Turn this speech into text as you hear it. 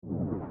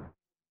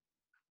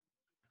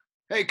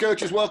Hey,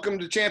 coaches, welcome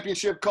to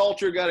Championship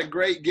Culture. Got a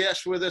great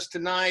guest with us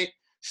tonight.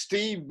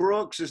 Steve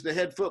Brooks is the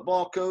head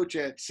football coach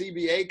at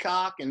CB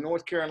Aycock in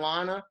North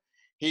Carolina.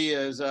 He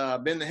has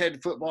been the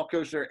head football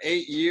coach there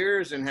 8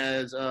 years and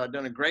has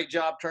done a great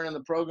job turning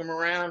the program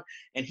around.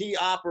 And he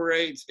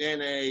operates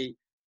in a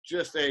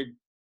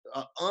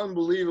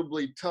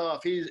unbelievably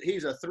tough.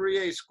 He's a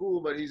 3A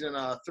school, but he's in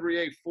a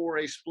 3A,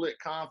 4A split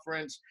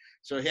conference.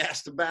 So he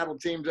has to battle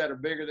teams that are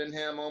bigger than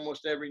him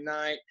almost every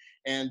night.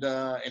 And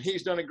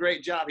he's done a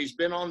great job. He's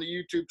been on the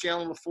YouTube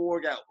channel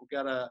before. Got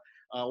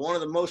one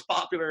of the most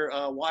popular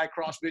Y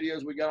Cross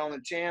videos we got on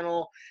the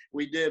channel.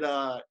 We did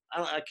I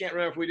can't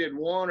remember if we did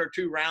one or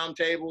two round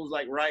tables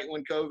like right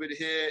when COVID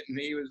hit, and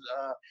he was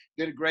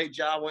did a great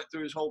job. Went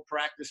through his whole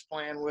practice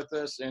plan with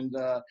us, and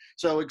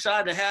so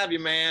excited to have you,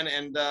 man.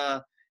 And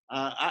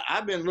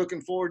I've been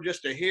looking forward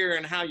just to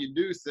hearing how you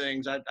do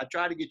things. I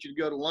tried to get you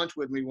to go to lunch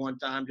with me one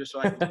time just so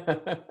I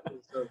can.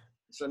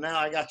 So now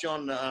I got you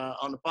on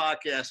the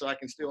podcast, so I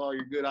can steal all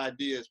your good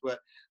ideas. But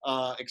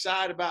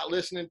excited about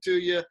listening to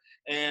you,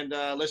 and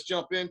let's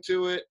jump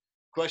into it.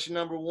 Question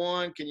number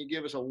one: can you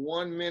give us a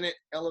 1-minute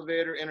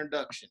elevator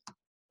introduction?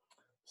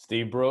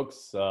 Steve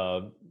Brooks,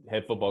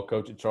 head football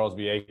coach at Charles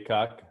B.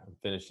 Aycock. I'm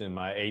finishing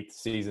my 8th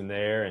season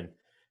there,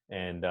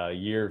 and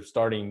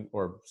starting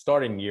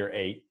year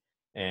 8,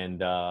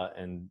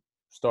 and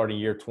starting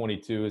year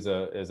 22 as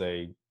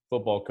a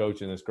football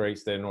coach in this great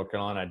state of North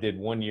Carolina. I did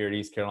 1 year at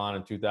East Carolina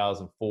in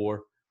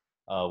 2004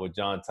 with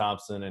John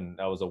Thompson, and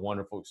that was a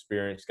wonderful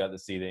experience. Got to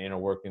see the inner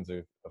workings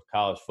of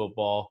college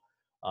football.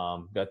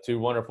 Got 2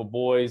 wonderful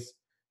boys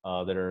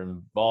that are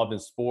involved in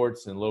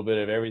sports and a little bit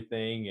of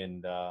everything.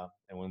 And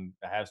when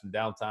I have some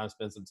downtime,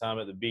 spend some time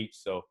at the beach.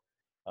 So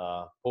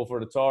pull for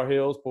the Tar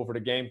Heels, pull for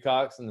the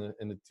Gamecocks, and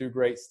the 2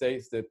 great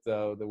states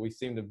that we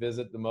seem to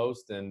visit the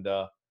most. And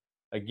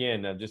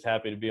again, I'm just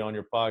happy to be on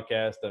your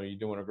podcast. I mean, you're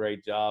doing a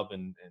great job,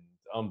 and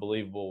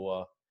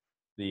unbelievable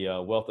the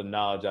wealth of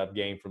knowledge I've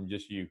gained from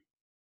just you.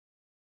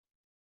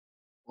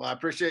 Well, I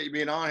appreciate you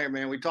being on here,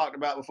 man. We talked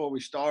about before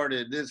we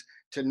started, this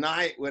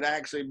tonight would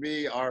actually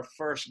be our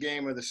first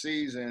game of the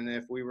season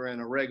if we were in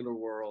a regular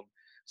world.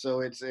 So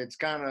it's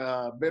kind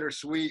of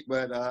bittersweet,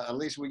 but at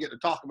least we get to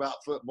talk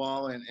about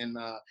football and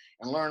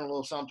learn a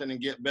little something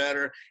and get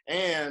better.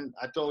 And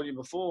I told you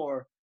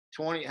before,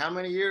 how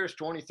many years?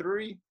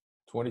 23?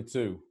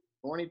 22.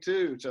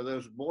 22. So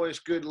those boys'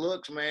 good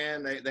looks,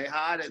 man, they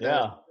hide it.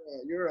 Yeah.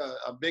 You're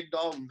a big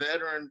dog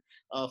veteran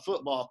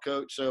football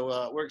coach.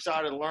 So we're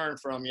excited to learn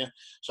from you.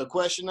 So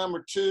question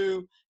number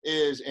 2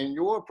 is, in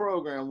your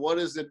program, what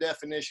is the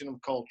definition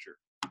of culture?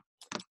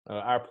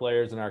 Our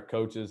players and our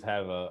coaches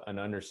have an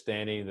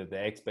understanding that the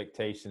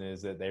expectation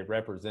is that they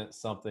represent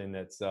something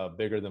that's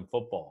bigger than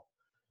football.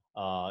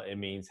 It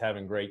means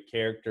having great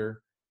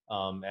character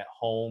at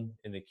home,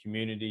 in the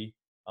community,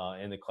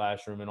 in the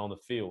classroom, and on the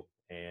field.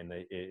 And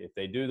if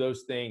they do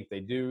those things,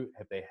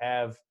 if they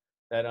have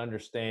that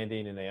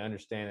understanding and they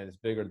understand that it's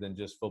bigger than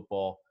just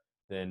football,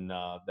 then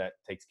that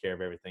takes care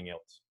of everything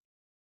else.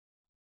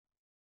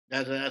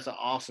 That's an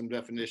awesome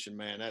definition,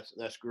 man.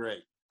 That's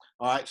great.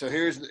 All right, so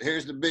here's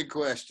the big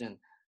question.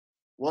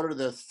 What are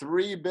the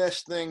 3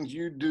 best things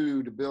you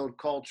do to build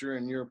culture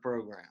in your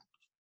program?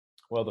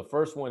 Well, the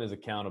first one is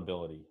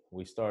accountability.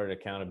 We started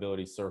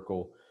Accountability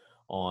Circle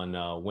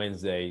on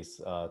Wednesdays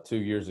 2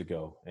 years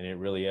ago, and it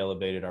really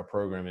elevated our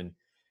program.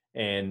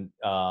 And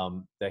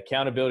the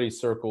Accountability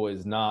Circle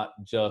is not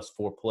just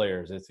for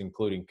players, it's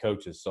including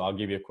coaches. So I'll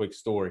give you a quick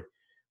story.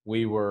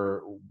 We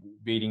were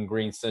beating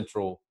Green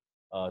Central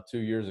 2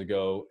 years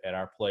ago at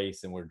our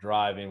place, and we're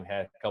driving. We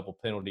had a couple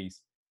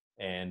penalties,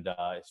 and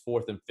it's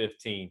 4th and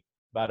 15,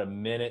 about a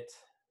minute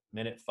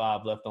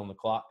 5 left on the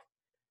clock.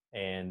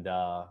 And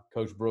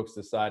Coach Brooks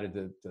decided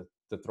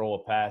to throw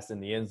a pass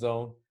in the end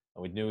zone.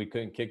 We knew he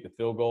couldn't kick the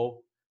field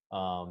goal.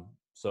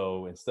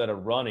 So instead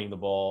of running the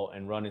ball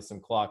and running some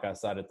clock, I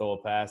decided to throw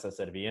a pass. I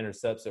said, if he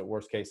intercepts it,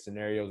 worst case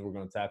scenarios, we're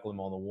going to tackle him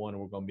on the 1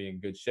 and we're going to be in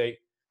good shape.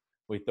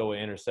 We throw an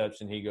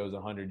interception. He goes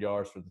 100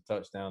 yards for the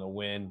touchdown to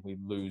win. We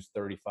lose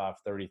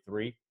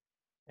 35-33.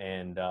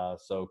 And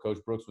so Coach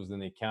Brooks was in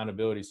the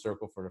Accountability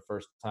Circle for the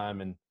first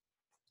time in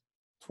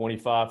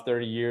 25,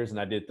 30 years. And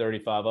I did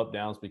 35 up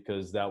downs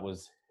because that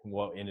was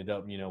what ended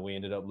up, we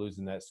ended up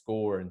losing that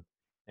score.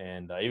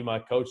 And even my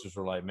coaches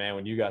were like, man,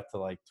 when you got to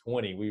like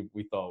 20,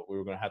 we thought we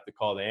were going to have to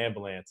call the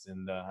ambulance.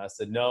 And I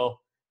said, no.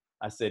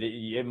 I said,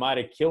 it might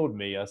have killed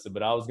me. I said,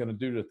 but I was going to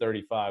do the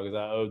 35 because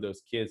I owed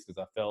those kids,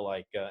 because I felt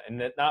like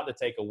and not to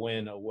take a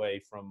win away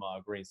from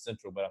Green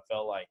Central, but I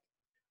felt like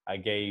I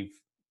gave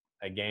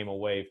a game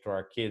away to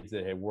our kids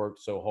that had worked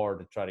so hard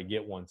to try to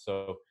get one.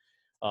 So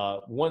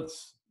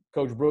once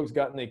Coach Brooks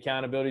got in the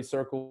Accountability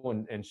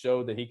Circle and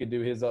showed that he could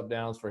do his up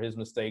downs for his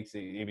mistakes,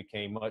 it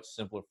became much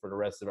simpler for the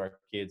rest of our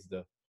kids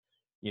to,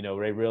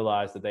 they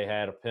realized that they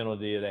had a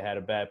penalty, they had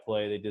a bad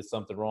play, they did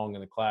something wrong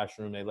in the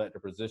classroom, they let the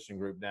position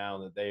group down,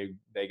 that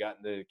they got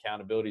in the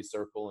Accountability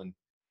Circle and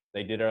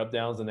they did our up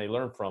downs and they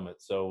learned from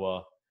it.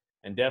 So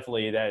And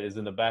definitely that is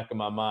in the back of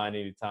my mind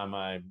anytime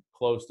I'm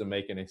close to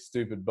making a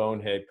stupid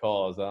bonehead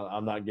call.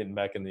 I'm not getting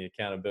back in the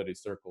accountability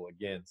circle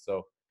again.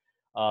 So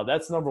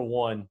that's number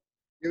one.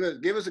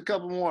 Give us a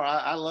couple more.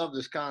 I love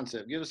this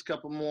concept. Give us a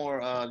couple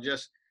more,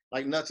 just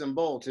like nuts and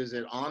bolts. Is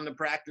it on the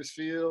practice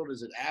field?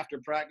 Is it after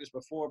practice,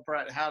 before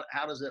practice?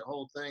 How does that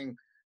whole thing?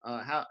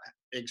 How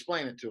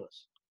explain it to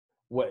us?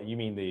 What you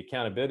mean, the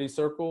accountability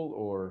circle,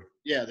 or?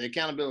 Yeah, the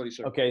accountability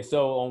circle. Okay,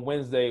 so on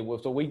Wednesday,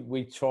 so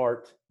we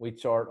chart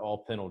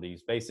all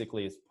penalties.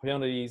 Basically, it's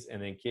penalties,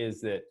 and then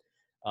kids that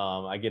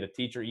I get a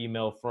teacher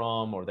email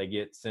from, or they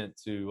get sent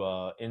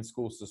to in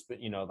school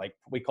suspend. Like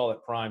we call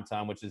it prime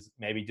time, which is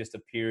maybe just a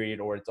period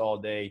or it's all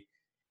day.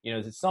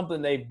 It's something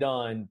they've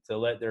done to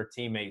let their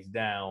teammates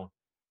down,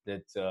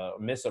 that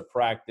miss a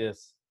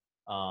practice.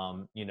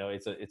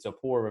 It's a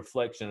poor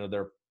reflection of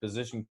their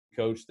position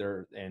coach,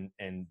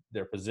 and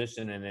their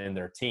position, and then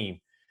their team.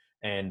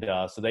 And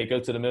so they go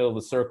to the middle of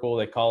the circle,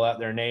 they call out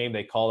their name,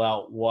 they call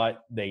out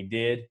what they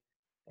did,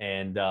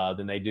 and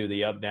then they do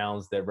the up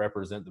downs that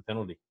represent the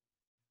penalty.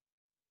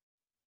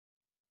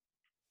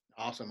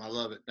 Awesome, I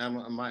love it. I'm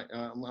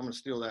gonna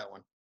steal that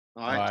one.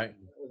 All All right, right.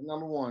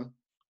 number one.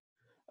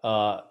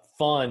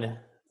 Fun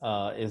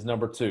is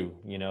number two.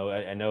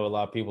 I know a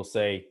lot of people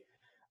say,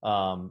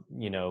 well,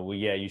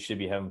 yeah, you should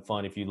be having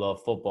fun if you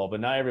love football, but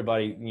not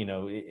everybody,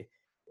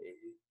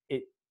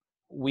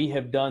 we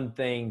have done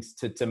things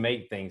to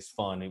make things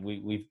fun.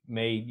 We've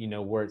made,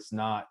 where it's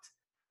not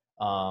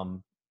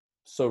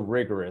so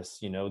rigorous.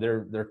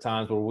 There are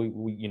times where we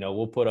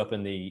we'll put up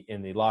in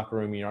the locker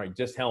room,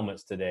 just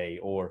helmets today,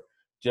 or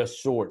just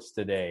shorts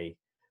today.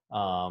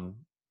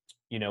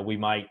 We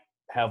might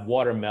have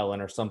watermelon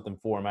or something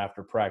for them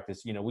after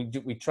practice.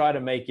 We try to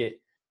make it,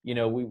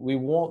 we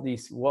want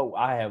these. What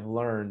I have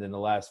learned in the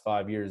last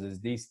 5 years is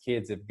these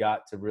kids have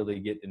got to really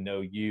get to know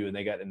you, and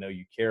they got to know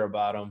you care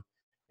about them,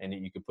 and that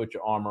you can put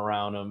your arm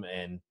around them,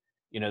 and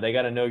they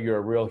got to know you're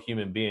a real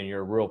human being,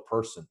 you're a real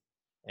person.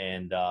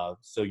 And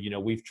so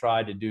we've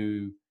tried to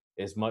do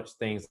as much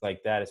things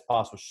like that as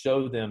possible,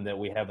 show them that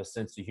we have a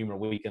sense of humor,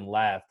 we can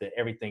laugh, that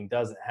everything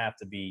doesn't have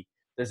to be,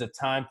 there's a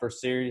time for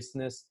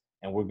seriousness,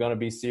 and we're going to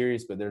be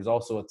serious, but there's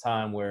also a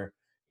time where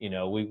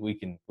we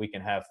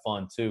can have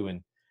fun too.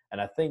 And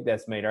I think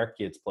that's made our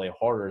kids play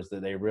harder, is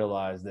that they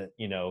realize that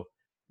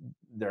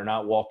they're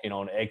not walking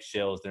on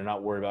eggshells. They're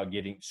not worried about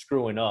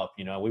screwing up.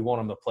 We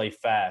want them to play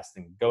fast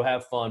and go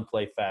have fun,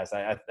 play fast.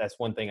 That's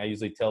one thing I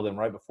usually tell them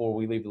right before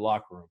we leave the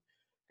locker room.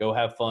 Go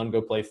have fun,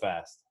 go play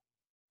fast.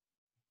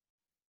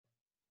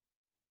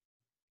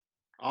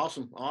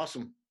 Awesome. All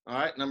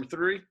right, number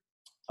three.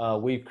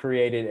 We've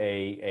created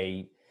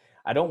a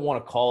I don't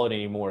want to call it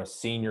anymore a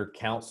senior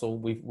council.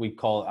 We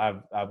call it,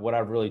 what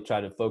I've really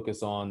tried to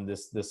focus on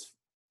this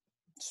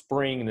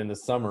spring and in the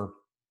summer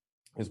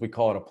is we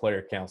call it a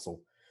player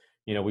council.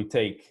 We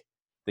take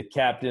the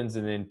captains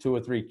and then 2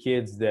 or 3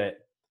 kids that,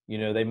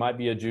 they might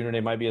be a junior,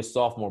 they might be a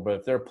sophomore, but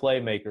if they're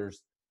playmakers,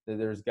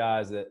 there's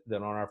guys that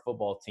on our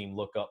football team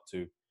look up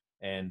to.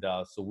 And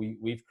so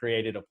we've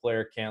created a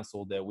player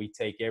council that we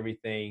take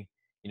everything,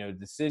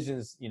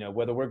 decisions,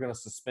 whether we're going to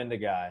suspend a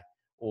guy,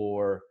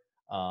 or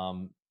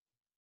hey,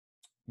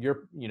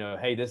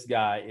 this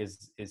guy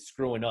is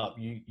screwing up.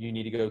 You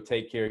need to go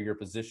take care of your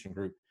position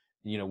group.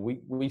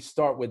 We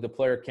start with the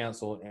player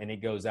council, and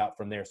it goes out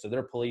from there. So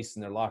they're police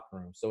in their locker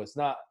room. So it's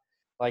not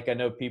like, I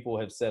know people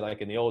have said,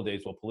 like in the old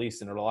days, well,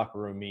 police in their locker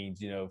room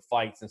means,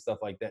 fights and stuff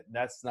like that.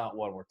 That's not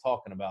what we're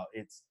talking about.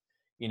 It's,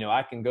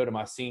 I can go to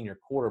my senior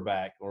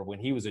quarterback, or when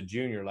he was a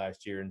junior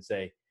last year, and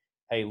say,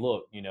 hey,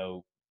 look,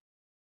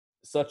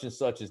 such and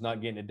such is not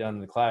getting it done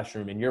in the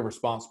classroom, and you're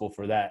responsible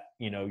for that.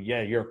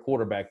 Yeah, you're a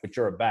quarterback, but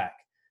you're a back.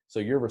 So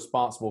you're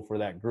responsible for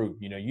that group.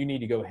 You need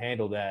to go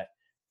handle that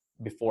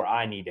before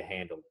I need to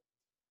handle it.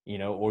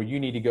 Or you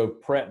need to go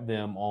prep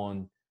them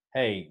on,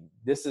 hey,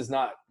 this is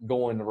not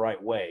going the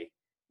right way,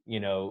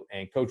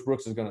 and Coach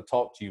Brooks is going to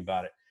talk to you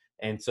about it.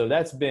 And so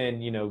that's been,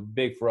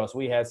 big for us.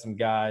 We had some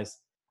guys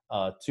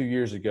 2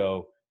 years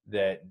ago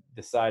that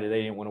decided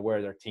they didn't want to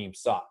wear their team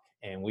sock,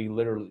 and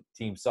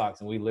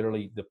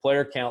the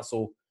player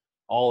council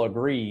all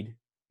agreed.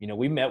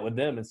 We met with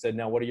them and said,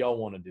 now, what do y'all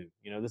want to do?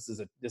 This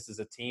is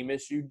a team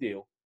issue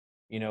deal.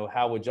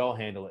 How would y'all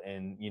handle it?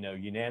 And,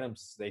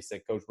 unanimous, they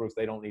said, Coach Brooks,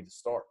 they don't need to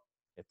start.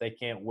 If they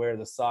can't wear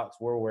the socks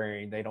we're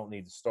wearing, they don't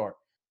need to start.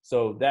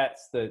 So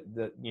that's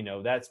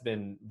that's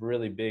been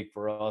really big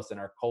for us, and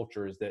our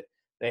culture is that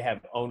they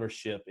have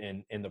ownership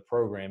in the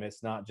program.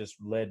 It's not just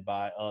led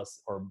by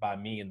us or by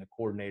me and the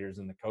coordinators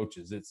and the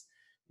coaches. It's,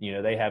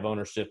 they have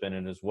ownership in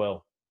it as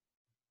well.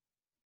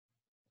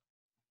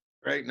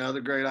 Great. Another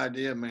great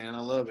idea, man.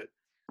 I love it.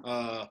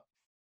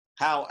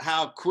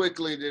 How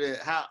quickly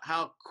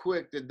how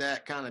quick did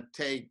that kind of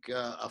take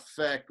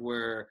effect,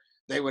 where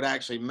they would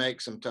actually make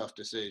some tough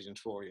decisions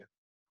for you?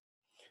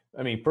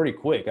 I mean, pretty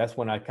quick. That's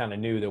when I kind of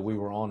knew that we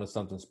were on to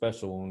something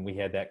special, when we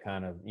had that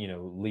kind of,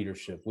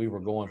 leadership. We were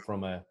going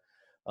from a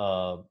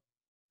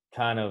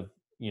kind of,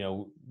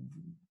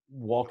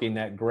 walking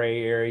that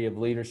gray area of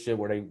leadership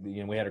where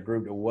we had a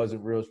group that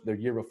wasn't real, the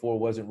year before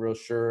wasn't real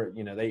sure.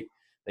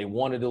 they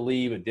wanted to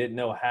lead but didn't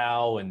know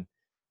how, and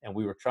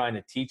we were trying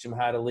to teach them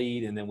how to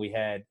lead. And then we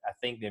had, I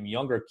think, them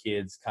younger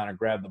kids kind of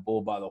grabbed the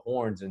bull by the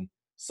horns and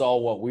saw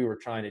what we were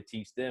trying to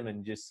teach them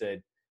and just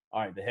said,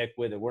 all right, the heck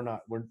with it.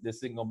 This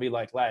isn't going to be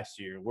like last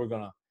year. We're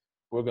going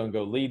to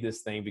go lead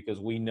this thing because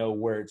we know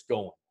where it's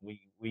going.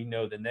 We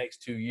know the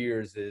next 2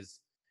 years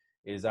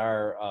is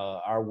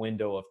our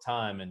window of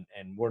time,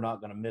 and we're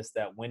not going to miss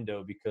that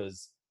window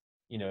because,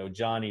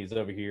 Johnny's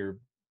over here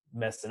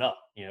messing up.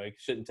 It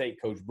shouldn't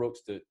take Coach Brooks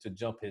to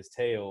jump his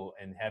tail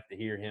and have to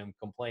hear him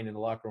complain in the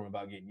locker room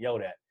about getting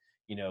yelled at.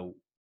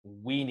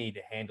 We need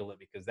to handle it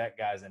because that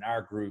guy's in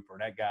our group or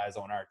that guy's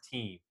on our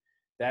team.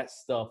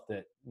 That's stuff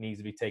that needs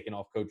to be taken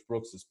off Coach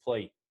Brooks's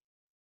plate.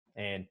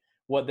 And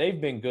what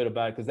they've been good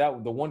about it, because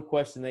the one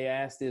question they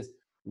asked is,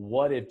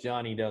 what if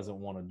Johnny doesn't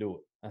want to do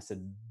it? I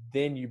said,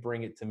 then you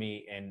bring it to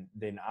me and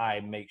then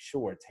I make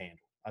sure it's handled.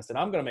 I said,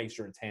 I'm going to make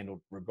sure it's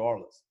handled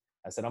regardless.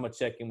 I said, I'm going to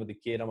check in with the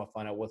kid. I'm going to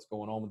find out what's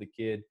going on with the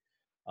kid,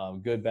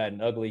 good, bad,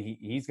 and ugly.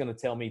 He's going to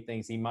tell me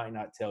things he might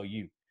not tell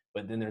you.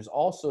 But then there's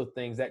also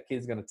things that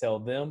kid's going to tell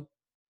them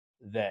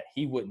that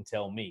he wouldn't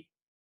tell me.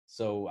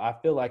 So I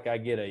feel like I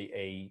get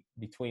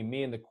between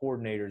me and the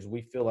coordinators,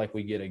 we feel like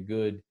we get a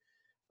good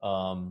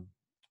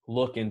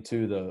look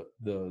into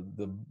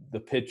the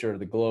picture of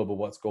the globe of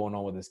what's going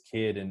on with this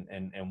kid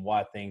and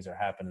why things are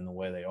happening the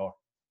way they are.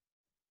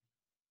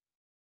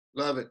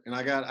 Love it. And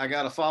I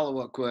got a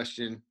follow-up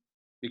question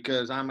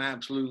because I'm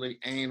absolutely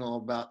anal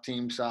about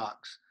team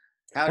socks.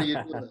 How do you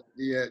do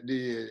it? Do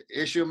you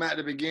issue them at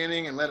the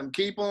beginning and let them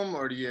keep them,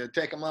 or do you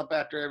take them up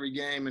after every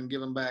game and give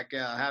them back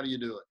out? How do you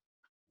do it?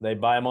 They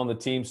buy them on the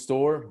team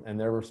store, and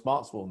they're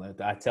responsible. And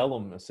I tell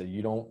them, I say,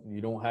 you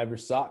don't have your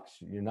socks,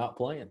 you're not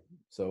playing.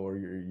 So, or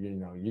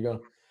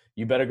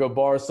you better go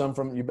borrow some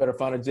from. You better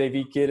find a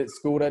JV kid at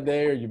school that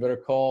day, or you better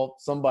call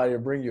somebody to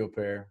bring you a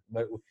pair.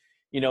 But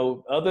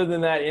other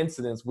than that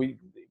incidents, we've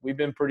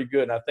been pretty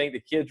good. And I think the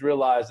kids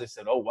realized, they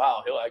said, oh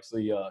wow, he'll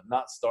actually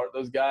not start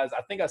those guys.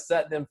 I think I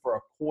sat them for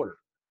a quarter,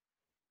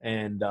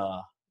 and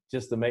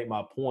just to make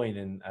my point,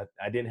 and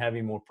I didn't have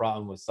any more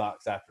problem with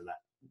socks after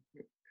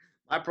that.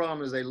 My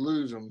problem is they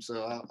lose them,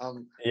 so I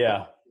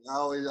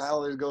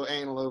always go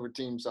anal over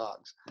team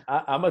socks.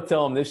 I'm gonna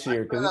tell them this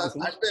year because I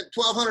spent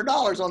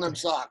 $1,200 on them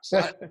socks.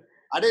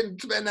 I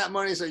didn't spend that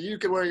money so you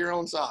could wear your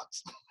own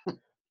socks.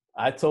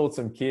 I told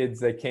some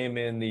kids that came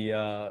in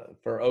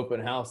for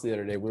open house the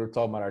other day. We were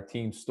talking about our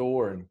team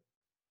store, and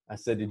I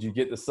said, "Did you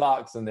get the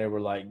socks?" And they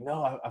were like,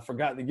 "No, I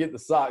forgot to get the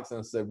socks." And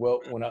I said, "Well,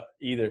 when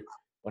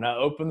I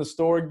open the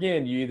store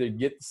again, you either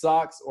get the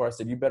socks, or I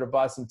said you better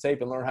buy some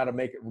tape and learn how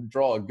to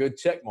draw a good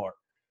check mark.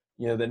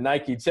 The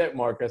Nike check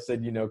mark." I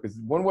said, because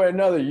one way or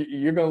another,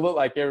 you're going to look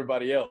like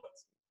everybody else.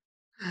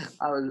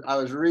 I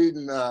was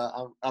reading.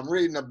 I'm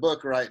reading a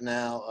book right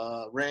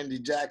now, Randy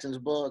Jackson's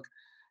book,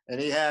 and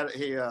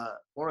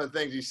one of the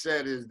things he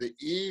said is the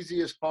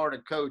easiest part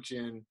of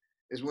coaching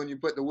is when you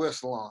put the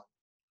whistle on.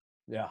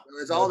 Yeah,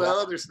 it's all the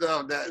other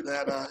stuff that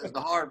is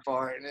the hard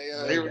part. And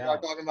here we are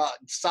talking about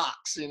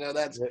socks.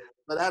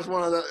 But that's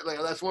one of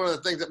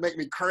the things that make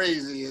me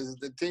crazy is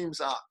the team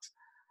socks.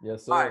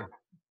 Yes, sir. All right.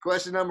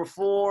 Question number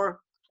 4,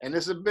 and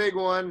this is a big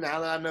one.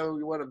 Now that I know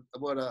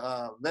what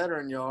a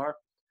veteran you are,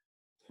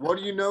 what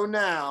do you know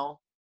now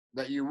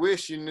that you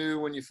wish you knew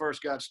when you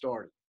first got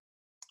started?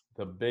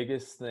 The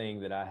biggest thing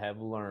that I have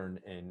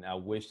learned, and I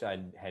wish I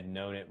had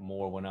known it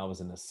more when I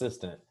was an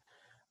assistant,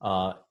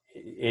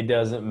 it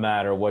doesn't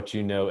matter what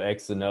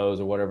X and O's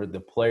or whatever. The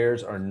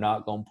players are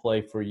not going to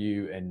play for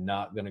you and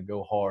not going to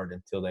go hard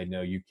until they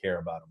know you care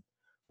about them.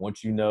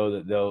 Once you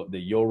know that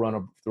you'll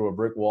run through a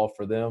brick wall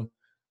for them,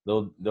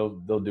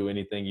 they'll do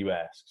anything you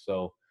ask.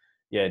 So,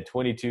 yeah,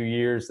 22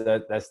 years,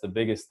 that's the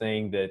biggest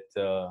thing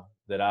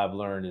that I've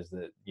learned is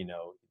that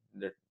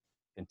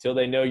until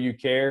they know you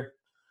care,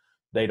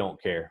 they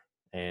don't care.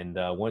 And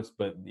once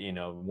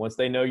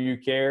they know you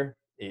care,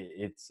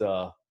 it's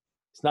not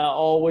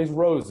always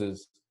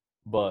roses,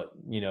 but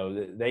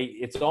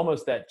it's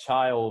almost that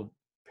child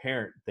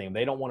parent thing.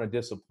 They don't want to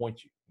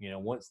disappoint you.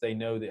 Once they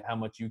know that how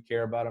much you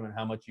care about them and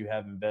how much you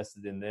have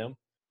invested in them,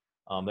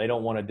 they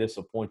don't want to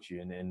disappoint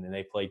you, and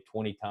they play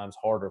 20 times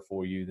harder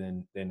for you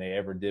than they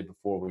ever did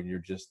before when you're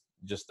just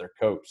their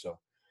coach. So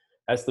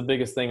that's the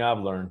biggest thing I've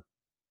learned.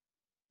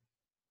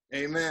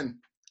 Amen.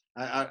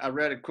 I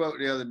read a quote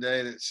the other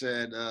day that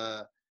said,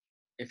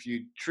 if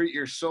you treat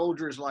your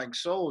soldiers like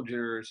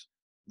soldiers,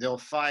 they'll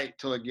fight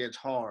till it gets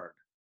hard.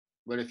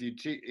 But if you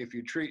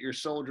treat your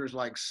soldiers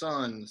like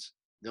sons,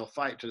 they'll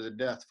fight to the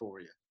death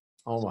for you.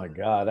 Oh my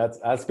God,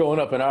 that's going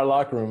up in our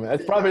locker room.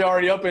 That's probably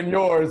already up in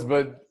yours,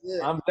 but yeah,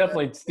 I'm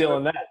definitely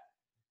stealing that.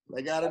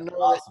 They got to know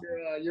awesome.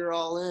 That you're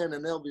all in,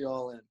 and they'll be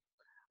all in.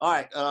 All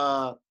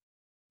right.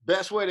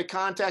 Best way to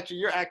contact you?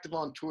 You're active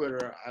on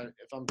Twitter,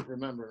 if I'm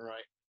remembering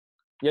right.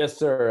 Yes,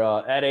 sir.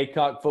 At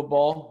Aycock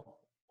Football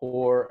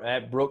or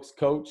at Brooks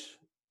Coach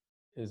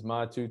is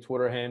my 2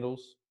 Twitter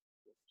handles.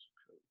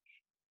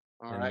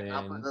 All right,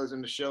 I'll put those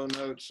in the show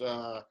notes.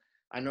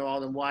 I know all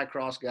them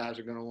Y-Cross guys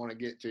are going to want to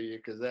get to you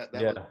because that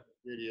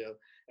video.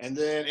 And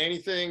then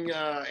anything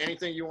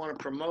you want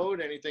to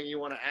promote, anything you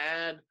want to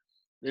add,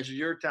 this is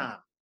your time.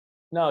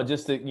 No,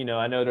 just that,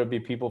 I know there'll be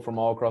people from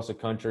all across the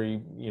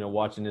country,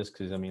 watching this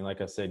because, I mean,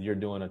 like I said, you're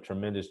doing a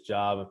tremendous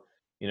job.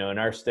 In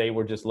our state,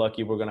 we're just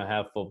lucky we're going to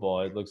have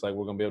football. It looks like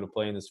we're going to be able to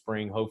play in the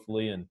spring,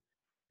 hopefully, and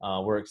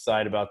we're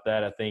excited about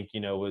that. I think,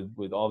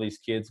 with all these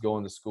kids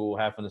going to school,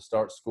 having to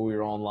start school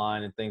year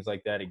online and things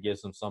like that, it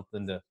gives them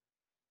something to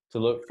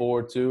look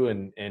forward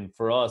to. And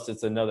for us,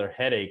 it's another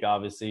headache,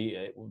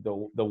 obviously.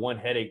 The one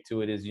headache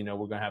to it is, we're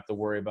going to have to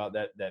worry about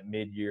that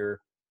mid-year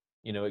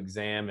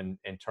exam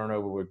and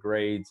turnover with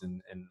grades.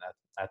 And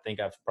I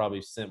think I've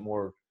probably sent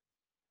more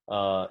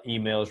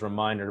emails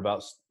reminder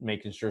about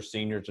making sure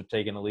seniors are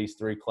taking at least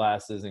 3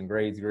 classes and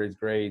grades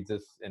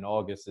this in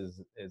August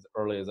is as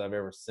early as I've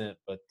ever sent.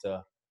 But,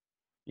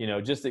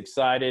 just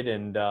excited.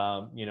 And,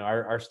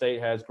 our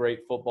state has great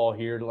football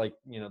here, like,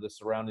 the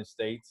surrounding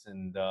states.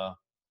 And, I'm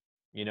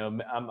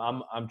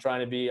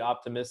trying to be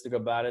optimistic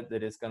about it,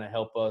 that it's going to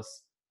help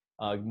us,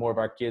 more of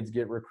our kids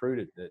get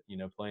recruited, that,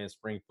 playing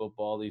spring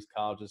football, these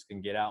colleges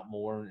can get out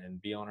more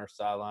and be on our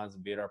sidelines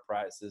and be at our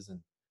practices, and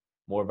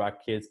more of our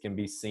kids can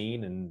be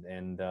seen.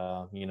 And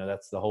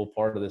that's the whole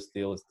part of this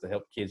deal, is to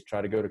help kids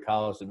try to go to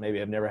college that maybe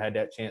have never had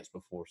that chance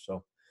before.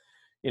 So,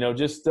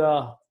 just,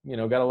 got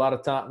a lot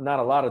of time, not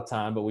a lot of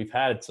time, but we've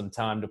had some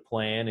time to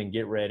plan and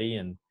get ready.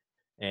 And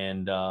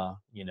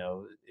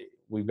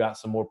we've got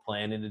some more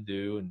planning to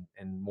do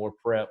and more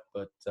prep,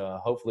 but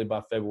hopefully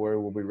by February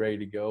we'll be ready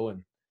to go.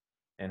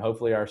 And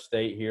hopefully our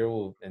state here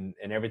will, and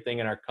everything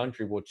in our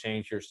country will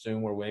change here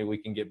soon, where we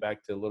can get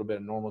back to a little bit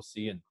of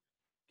normalcy and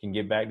can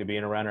get back to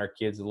being around our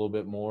kids a little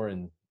bit more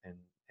and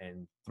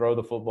throw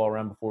the football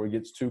around before it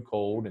gets too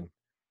cold.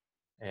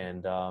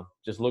 And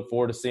just look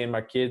forward to seeing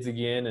my kids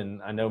again.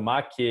 And I know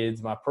my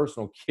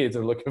personal kids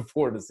are looking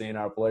forward to seeing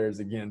our players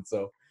again.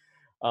 So,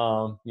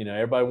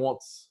 everybody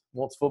wants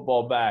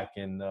football back,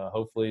 and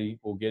hopefully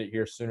we'll get it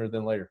here sooner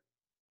than later.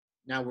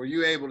 Now, were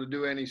you able to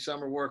do any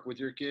summer work with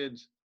your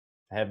kids?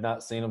 I have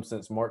not seen them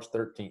since March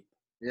 13th.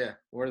 Yeah,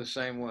 we're the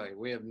same way.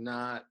 We have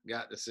not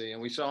got to see them.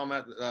 We saw them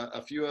at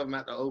a few of them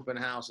at the open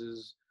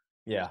houses.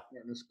 Yeah,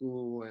 in the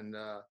school, and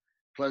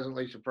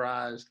pleasantly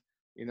surprised.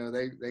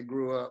 They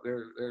grew up.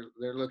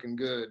 They're looking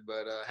good,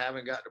 but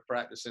haven't got to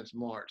practice since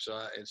March.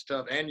 So it's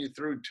tough. And you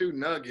threw 2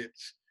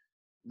 nuggets.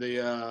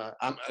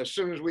 As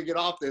soon as we get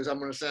off this, I'm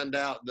going to send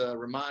out the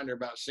reminder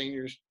about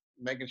seniors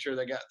making sure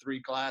they got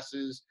 3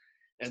 classes.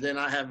 And then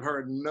I have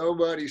heard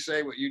nobody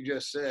say what you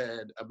just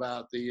said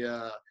about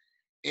the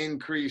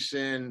increase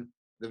in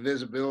the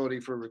visibility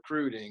for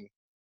recruiting.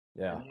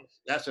 Yeah,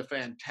 that's a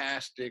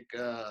fantastic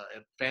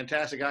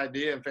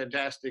idea and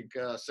fantastic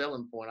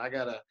selling point. I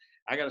gotta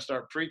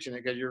start preaching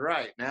it, because you're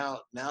right.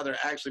 Now they're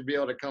actually be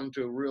able to come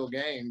to a real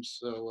game.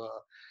 So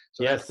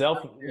yeah,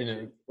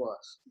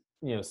 plus.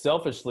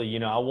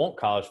 Selfishly, I want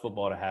college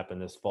football to happen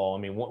this fall. I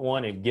mean,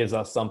 one, it gives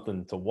us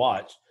something to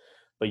watch,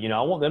 but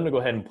I want them to go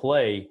ahead and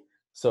play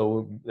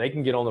so they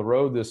can get on the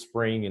road this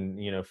spring.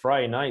 And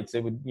Friday nights,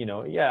 it would,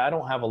 I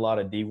don't have a lot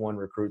of D1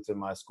 recruits at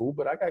my school,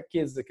 but I got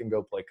kids that can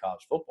go play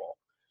college football.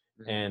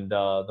 And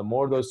the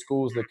more of those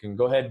schools that can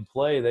go ahead and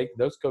play,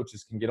 those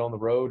coaches can get on the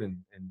road and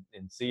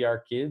see our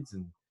kids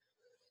and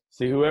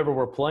see whoever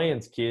we're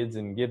playing's kids,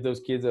 and give those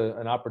kids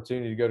an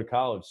opportunity to go to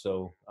college.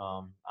 So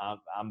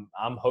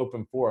I'm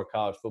hoping for a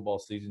college football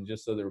season,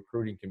 just so the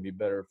recruiting can be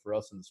better for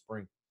us in the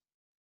spring.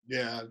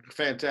 Yeah,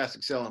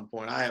 fantastic selling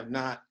point. I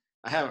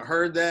haven't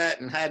heard that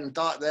and hadn't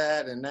thought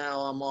that, and now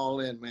I'm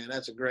all in, man.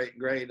 That's a great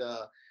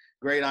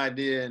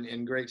idea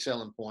and great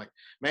selling point.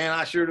 Man,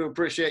 I sure do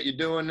appreciate you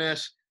doing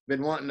this.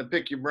 Been wanting to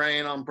pick your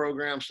brain on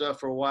program stuff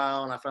for a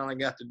while, and I finally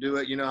got to do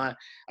it. I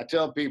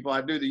tell people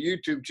I do the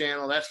YouTube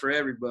channel. That's for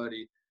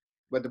everybody.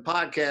 But the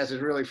podcast is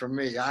really for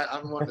me.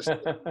 I'm wanting to steal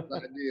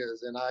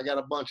ideas, and I got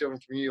a bunch of them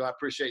from you. I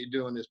appreciate you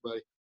doing this,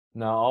 buddy.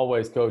 No,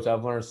 always, Coach.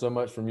 I've learned so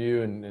much from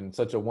you, and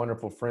such a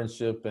wonderful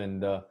friendship.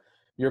 And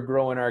you're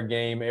growing our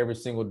game every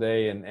single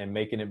day and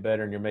making it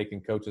better, and you're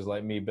making coaches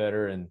like me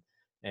better.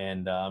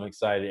 And I'm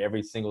excited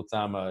every single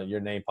time your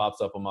name pops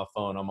up on my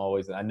phone.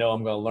 I know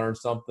I'm going to learn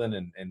something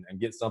and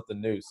get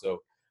something new. So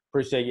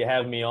appreciate you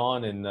having me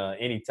on. And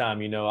anytime,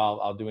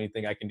 I'll do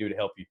anything I can do to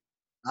help you.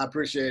 I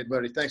appreciate it,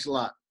 buddy. Thanks a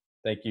lot.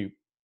 Thank you.